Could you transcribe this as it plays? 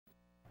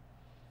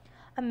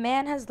A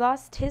man has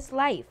lost his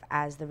life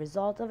as the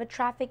result of a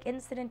traffic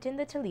incident in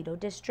the Toledo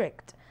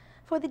District.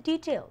 For the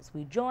details,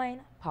 we join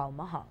Paul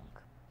Mahong.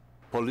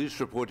 Police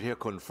report here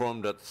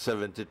confirmed that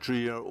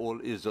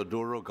 73-year-old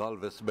Isidoro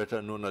Galvez,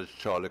 better known as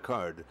Charlie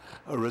Card,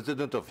 a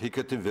resident of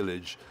Hickory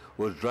Village,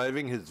 was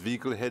driving his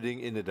vehicle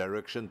heading in the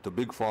direction to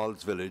Big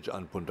Falls Village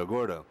and Punta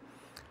Gorda.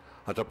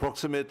 At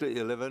approximately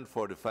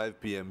 11:45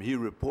 p.m., he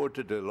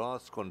reported the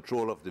lost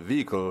control of the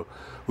vehicle,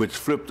 which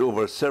flipped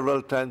over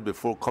several times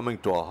before coming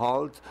to a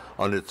halt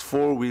on its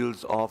four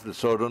wheels off the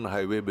southern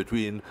highway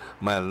between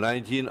mile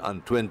 19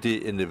 and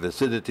 20 in the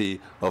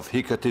vicinity of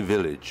Hickory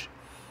Village.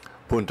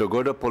 Punta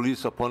Gorda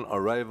police, upon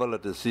arrival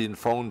at the scene,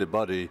 found the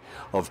body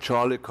of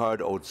Charlie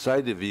Card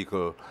outside the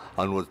vehicle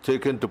and was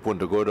taken to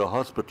Punta Gorda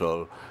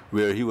Hospital,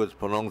 where he was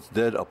pronounced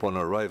dead upon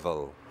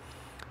arrival.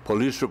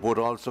 Police report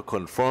also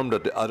confirmed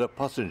that the other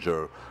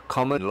passenger,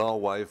 common-law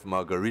wife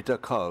Margarita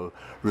Cull,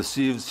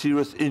 received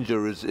serious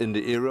injuries in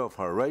the area of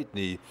her right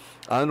knee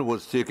and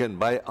was taken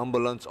by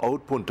ambulance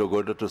out Punta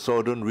Gorda to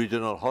Southern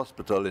Regional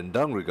Hospital in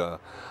Dangriga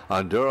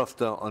and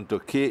thereafter onto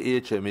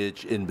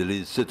KHMH in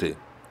Belize City.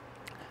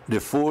 The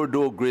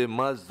four-door gray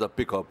Mazda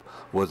pickup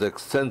was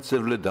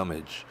extensively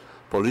damaged.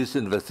 Police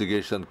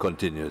investigation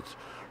continues.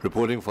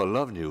 Reporting for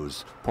Love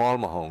News, Paul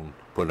Mahong,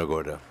 Punta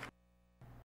Gorda.